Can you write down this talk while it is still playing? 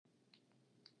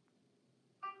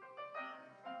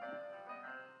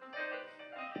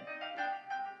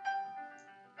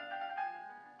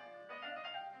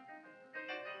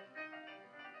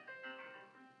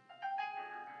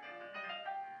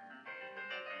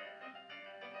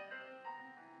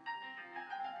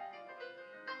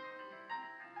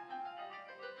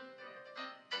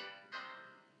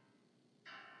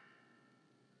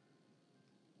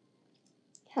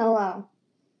Hello,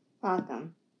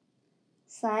 welcome.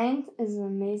 Science is an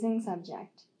amazing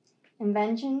subject.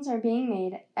 Inventions are being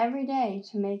made every day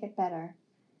to make it better.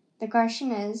 The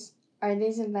question is, are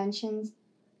these inventions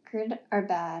good or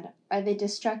bad? Are they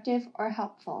destructive or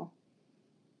helpful?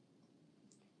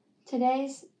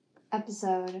 Today's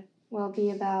episode will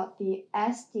be about the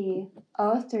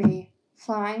SD-03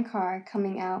 flying car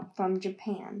coming out from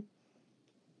Japan.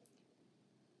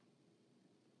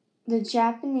 The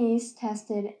Japanese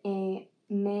tested a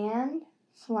manned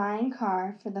flying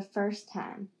car for the first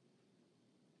time.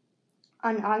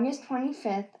 On August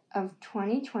 25th of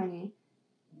 2020,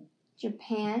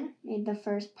 Japan made the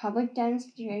first public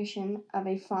demonstration of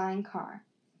a flying car.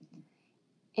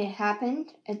 It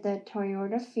happened at the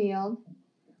Toyota Field,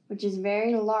 which is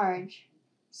very large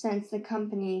since the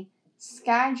company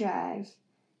SkyDrive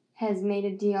has made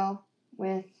a deal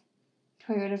with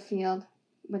Toyota Field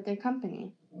with their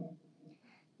company.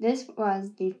 This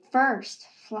was the first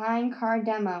flying car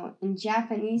demo in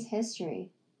Japanese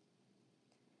history.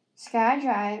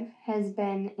 SkyDrive has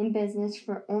been in business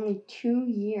for only 2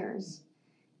 years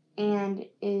and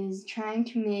is trying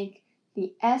to make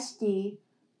the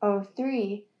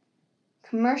SD-03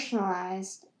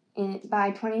 commercialized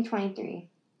by 2023.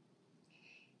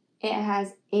 It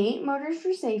has 8 motors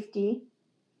for safety,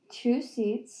 2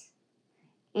 seats,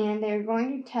 and they're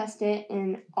going to test it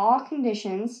in all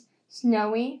conditions,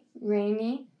 snowy,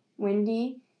 rainy,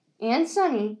 windy, and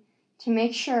sunny, to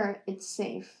make sure it's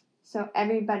safe so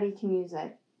everybody can use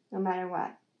it no matter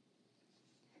what.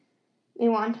 They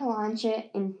want to launch it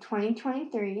in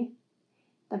 2023.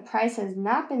 The price has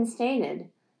not been stated,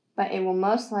 but it will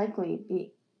most likely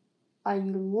be a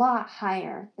lot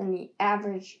higher than the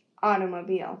average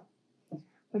automobile,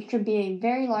 which could be a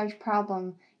very large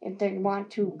problem if they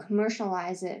want to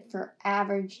commercialize it for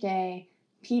average day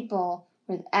people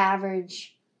with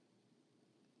average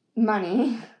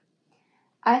money.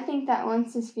 I think that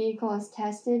once this vehicle is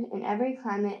tested in every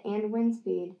climate and wind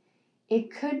speed, it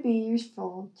could be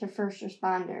useful to first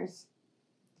responders.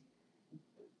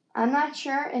 I'm not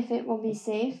sure if it will be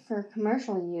safe for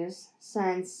commercial use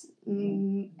since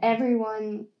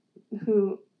everyone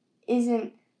who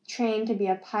isn't trained to be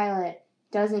a pilot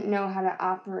doesn't know how to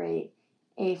operate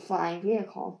a flying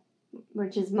vehicle,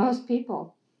 which is most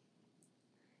people.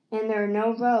 And there are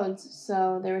no roads,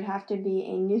 so there would have to be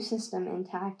a new system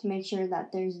intact to make sure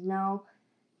that there's no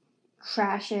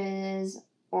crashes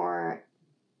or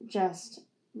just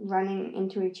running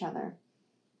into each other.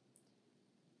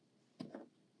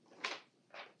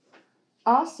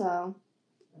 Also,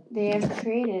 they have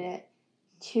created it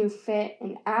to fit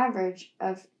an average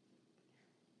of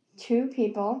 2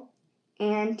 people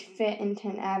and to fit into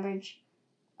an average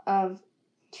of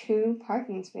 2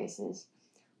 parking spaces,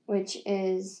 which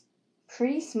is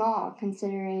pretty small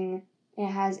considering it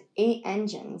has 8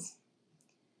 engines.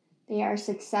 They are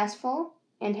successful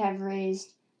and have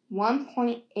raised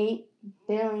 1.8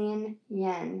 billion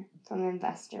yen from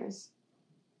investors.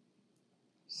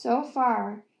 So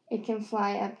far, it can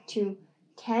fly up to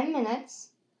 10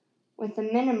 minutes with a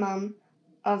minimum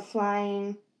of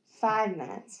flying 5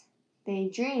 minutes. They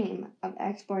dream of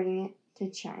exporting it to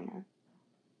China.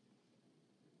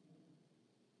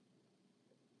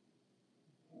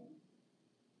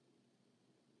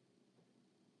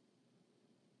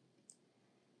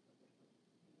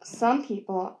 Some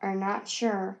people are not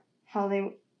sure how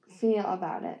they feel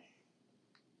about it.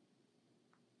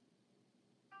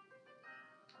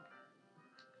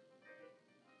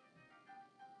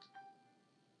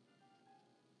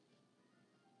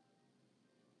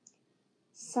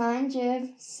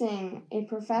 Sanjeev Singh, a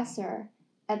professor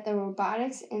at the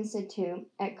Robotics Institute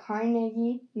at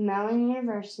Carnegie Mellon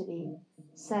University,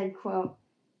 said, quote,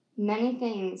 "Many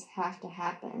things have to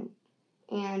happen,"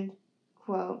 and,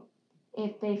 quote,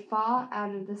 "if they fall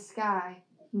out of the sky,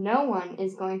 no one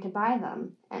is going to buy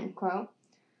them," end quote,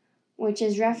 which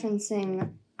is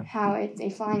referencing how it's a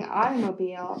flying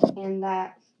automobile and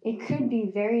that it could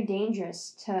be very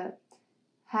dangerous to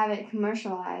have it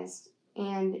commercialized,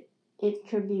 and it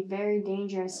could be very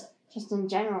dangerous just in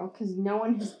general because no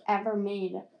one has ever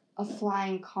made a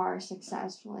flying car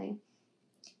successfully,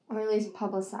 or at least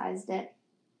publicized it.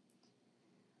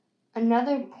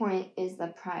 Another point is the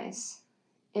price.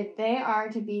 If they are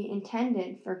to be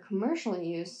intended for commercial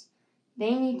use,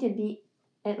 they need to be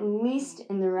at least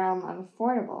in the realm of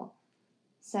affordable,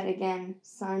 said again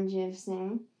Sanjeev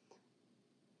Singh.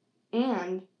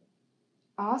 And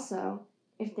also,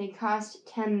 if they cost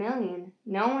 10 million,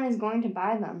 no one is going to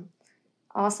buy them,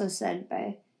 also said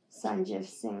by Sanjeev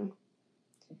Singh.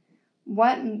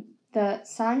 What the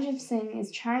Sanjeev Singh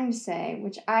is trying to say,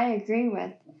 which I agree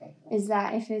with, is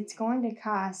that if it's going to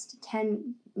cost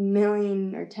 10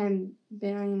 million or 10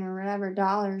 billion or whatever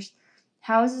dollars,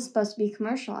 how is it supposed to be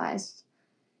commercialized?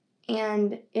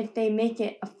 And if they make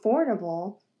it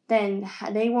affordable, then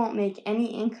they won't make any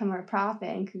income or profit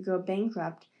and could go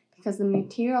bankrupt because the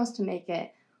materials to make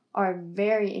it are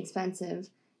very expensive,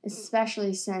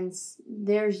 especially since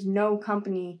there's no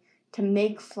company to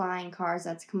make flying cars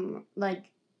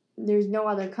there's no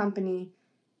other company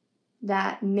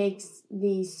that makes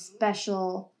these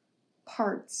special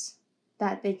parts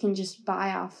that they can just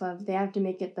buy off of. They have to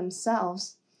make it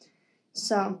themselves.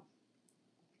 So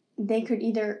they could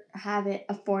either have it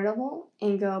affordable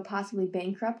and go possibly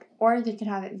bankrupt, or they could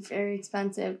have it very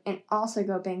expensive and also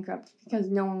go bankrupt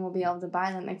because no one will be able to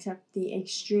buy them except the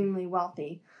extremely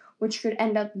wealthy, which could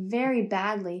end up very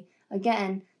badly.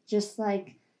 Again, just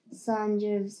like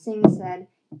Sanjeev Singh said,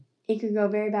 it could go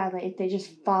very badly if they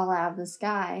just fall out of the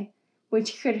sky,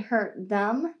 which could hurt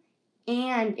them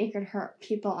and it could hurt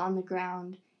people on the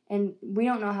ground. And we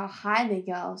don't know how high they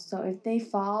go, so if they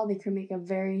fall, they could make a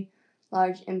very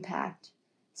large impact,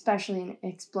 especially an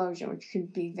explosion, which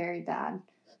could be very bad.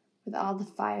 With all the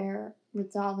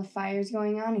fires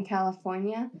going on in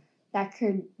California, that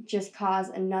could just cause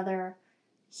another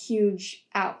huge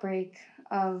outbreak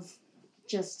of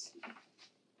just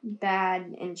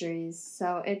bad injuries.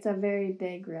 So it's a very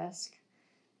big risk.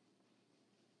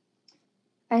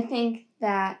 I think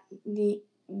that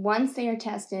once they are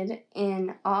tested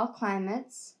in all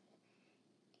climates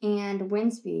and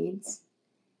wind speeds,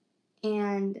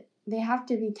 and they have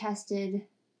to be tested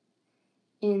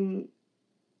in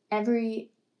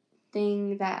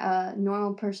everything that a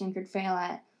normal person could fail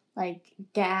at, like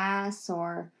gas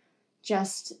or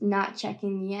just not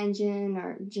checking the engine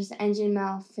or just engine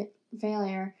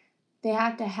failure. They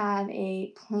have to have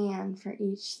a plan for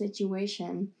each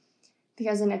situation,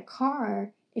 because in a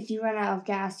car, if you run out of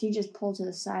gas, you just pull to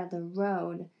the side of the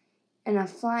road. In a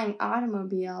flying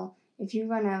automobile, if you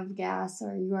run out of gas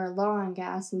or you are low on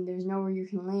gas and there's nowhere you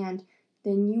can land,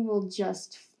 then you will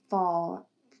just fall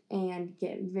and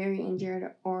get very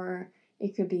injured, or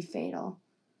it could be fatal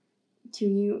to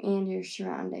you and your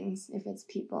surroundings if it's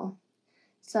people.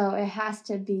 So it has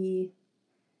to be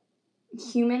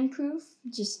human proof,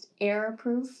 just error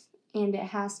proof, and it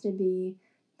has to be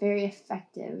very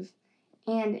effective.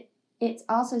 And it's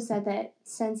also said that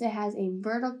since it has a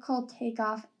vertical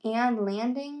takeoff and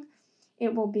landing,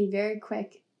 it will be very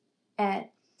quick at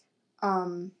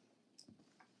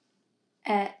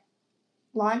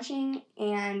launching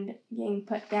and getting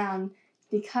put down,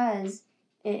 because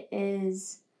it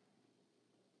is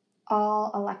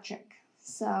all electric.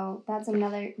 So that's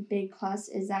another big plus,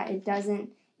 is that it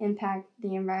doesn't impact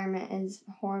the environment as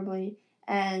horribly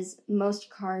as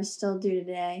most cars still do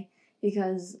today,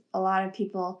 because a lot of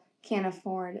people can't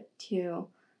afford to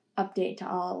update to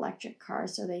all electric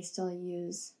cars, so they still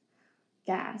use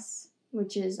gas,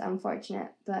 which is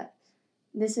unfortunate. But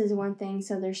this is one thing,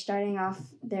 so they're starting off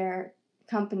their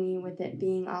company with it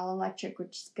being all electric,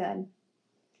 which is good.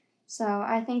 So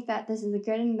I think that this is a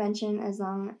good invention as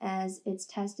long as it's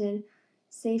tested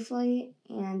safely,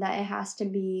 and that it has to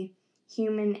be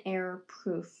human error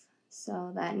proof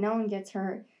so that no one gets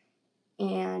hurt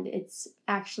and it's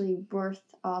actually worth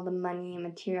all the money and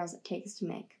materials it takes to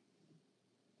make.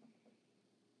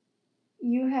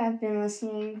 You have been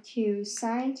listening to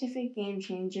Scientific Game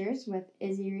Changers with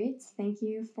Izzy Reitz. Thank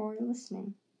you for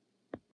listening.